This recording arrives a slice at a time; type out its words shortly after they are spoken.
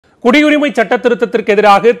குடியுரிமை சட்ட திருத்தத்திற்கு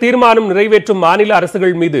எதிராக தீர்மானம் நிறைவேற்றும் மாநில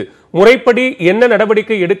அரசுகள் மீது முறைப்படி என்ன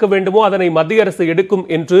நடவடிக்கை எடுக்க வேண்டுமோ அதனை மத்திய அரசு எடுக்கும்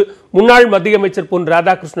என்று முன்னாள் மத்திய அமைச்சர் பொன்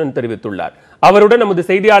ராதாகிருஷ்ணன் தெரிவித்துள்ளார். அவருடன் நமது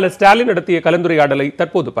செய்தியாளர் ஸ்டாலின் நடத்திய கலந்துரையாடலை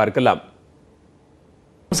தற்போது பார்க்கலாம்.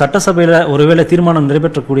 சட்டசபையில் ஒருவேளை தீர்மானம்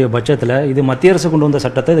நிறைவேற்றக்கூடிய பட்சத்தில் இது மத்திய அரசு கொண்டு வந்த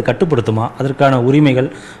சட்டத்தை இது கட்டுப்படுத்துமா? அதற்கான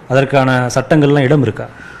உரிமைகள், அதற்கான சட்டங்கள்லாம் இடம் இருக்கா?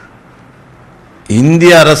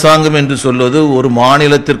 இந்திய அரசாங்கம் என்று சொல்வது ஒரு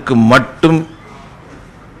மாநிலத்திற்கு மட்டும்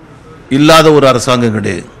இல்லாத ஒரு அரசாங்கம்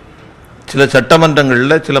கிடையாது. சில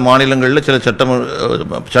சட்டமன்றங்களில், சில மாநிலங்களில், சில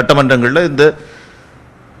சட்டமன்றங்களில் இந்த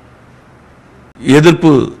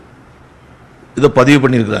எதிர்ப்பு இதை பதிவு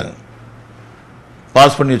பண்ணியிருக்கிறாங்க,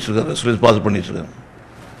 பாஸ் பண்ணி வச்சுருக்காங்க, பாஸ் பண்ணி வச்சுருக்காங்க.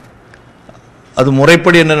 அது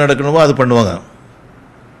முறைப்படி என்ன நடக்கணுமோ அது பண்ணுவாங்க.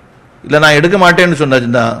 இல்லை நான் எடுக்க மாட்டேன்னு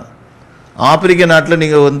சொன்னாச்சுன்னா, ஆப்பிரிக்க நாட்டில்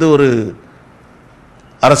நீங்கள் ஒரு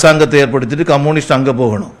அரசாங்கத்தை ஏற்படுத்திட்டு கம்யூனிஸ்ட் அங்கே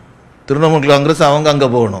போகணும், திரிணாமுல் காங்கிரஸ் அவங்க அங்கே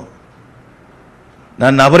போகணும்.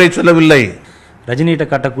 நான் நபரை சொல்லவில்லை. ரஜினிகிட்ட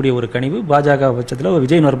காட்டக்கூடிய ஒரு கனிவு பாஜக பட்சத்தில்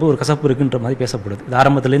விஜய் நரம்பு ஒரு கசப்பு இருக்குன்ற மாதிரி பேசப்படுது. இது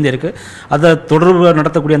ஆரம்பத்திலேருந்து இருக்குது. அதை தொடர்பு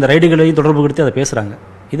நடத்தக்கூடிய அந்த ரைடுகளையும் தொடர்பு கொடுத்து அதை பேசுகிறாங்க.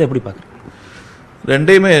 இதை எப்படி பார்க்குறேன்?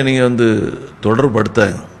 ரெண்டையுமே நீங்கள் தொடர்படுத்த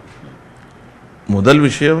முதல்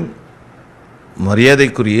விஷயம்,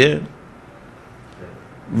 மரியாதைக்குரிய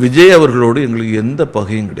விஜய் அவர்களோடு எங்களுக்கு எந்த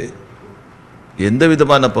பகையும் கிடையாது, எந்த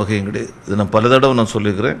விதமான பகையும் கிடையாது. இது நான் பல தடவை நான்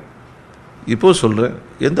சொல்லியிருக்கிறேன், இப்போ சொல்கிறேன்,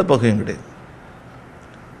 எந்த பகையும் கிடையாது.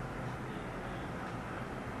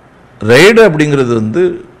 ரைடு அப்படிங்கிறது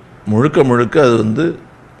முழுக்க முழுக்க அது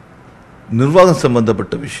நிர்வாகம்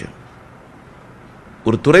சம்பந்தப்பட்ட விஷயம்,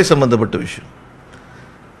 ஒரு துறை சம்பந்தப்பட்ட விஷயம்.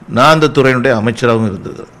 நான் அந்த துறையினுடைய அமைச்சராகவும்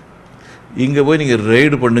இருந்தது. இங்கே போய் நீங்கள்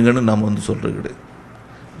ரைடு பண்ணுங்கன்னு நாம் சொல்கிறது கிடையாது,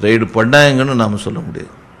 ரைடு பண்ணாங்கன்னு நாம் சொல்ல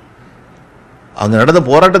முடியாது. அங்கே நடந்த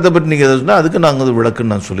போராட்டத்தை பற்றி நீங்கள் எதை சொன்னால் அதுக்கு நாங்கள்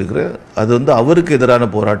விளக்குன்னு நான் சொல்லிக்கிறேன். அது அவருக்கு எதிரான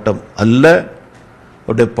போராட்டம் அல்ல,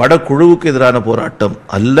 அவருடைய படக்குழுவுக்கு எதிரான போராட்டம்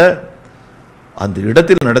அல்ல. அந்த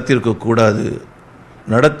இடத்தில் நடத்தியிருக்கக்கூடாது,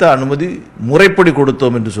 நடத்த அனுமதி முறைப்படி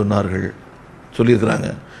கொடுத்தோம் என்று சொன்னார்கள், சொல்லியிருக்கிறாங்க.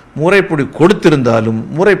 முறைப்படி கொடுத்திருந்தாலும்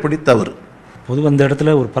முறைப்படி தவறு. பொதுவாக அந்த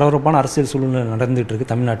இடத்துல ஒரு பரபரப்பான அரசியல் சூழ்நிலை நடந்துகிட்டு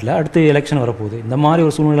இருக்குது தமிழ்நாட்டில். அடுத்து எலெக்ஷன் வரப்போகுது. இந்த மாதிரி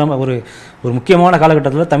ஒரு சூழ்நிலை ஒரு முக்கியமான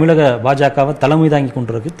காலகட்டத்தில் தமிழக பாஜகவை தலைமை தாங்கி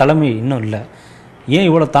கொண்டிருக்கு. தலைமை இன்னும் இல்லை. ஏன்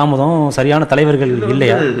இவ்வளோ தாமதம்? சரியான தலைவர்கள்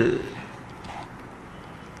இல்லையா?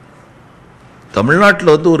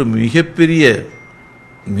 தமிழ்நாட்டில் ஒரு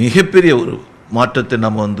மிகப்பெரிய ஒரு மாற்றத்தை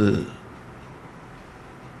நம்ம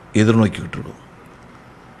எதிர்நோக்கிக்கிட்டு இருக்கோம்.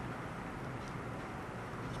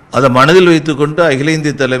 அதை மனதில் வைத்துக்கொண்டு அகில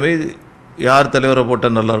இந்திய தலைமை யார் தலைவரை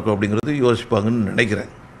போட்டால் நல்லாயிருக்கும் அப்படிங்கிறது யோசிப்பாங்கன்னு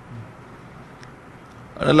நினைக்கிறேன்.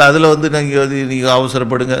 அதனால் அதில் நீங்கள்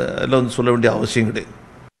அவசரப்படுங்க, அதில் சொல்ல வேண்டிய அவசியம் கிடையாது.